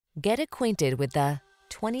Get acquainted with the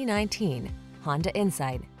 2019 Honda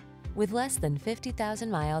Insight. With less than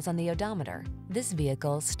 50,000 miles on the odometer, this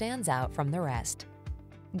vehicle stands out from the rest.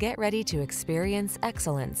 Get ready to experience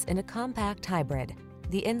excellence in a compact hybrid.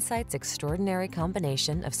 The Insight's extraordinary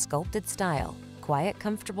combination of sculpted style, quiet,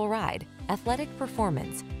 comfortable ride, athletic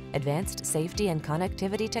performance, advanced safety and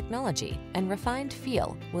connectivity technology, and refined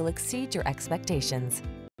feel will exceed your expectations.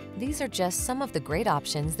 These are just some of the great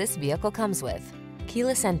options this vehicle comes with: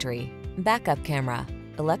 keyless entry, backup camera,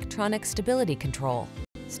 electronic stability control,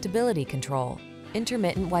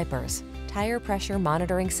 intermittent wipers, tire pressure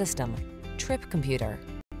monitoring system, trip computer,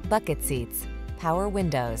 bucket seats, power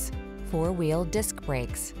windows, four-wheel disc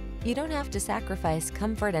brakes. You don't have to sacrifice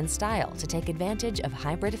comfort and style to take advantage of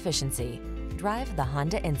hybrid efficiency. Drive the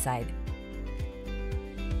Honda Insight.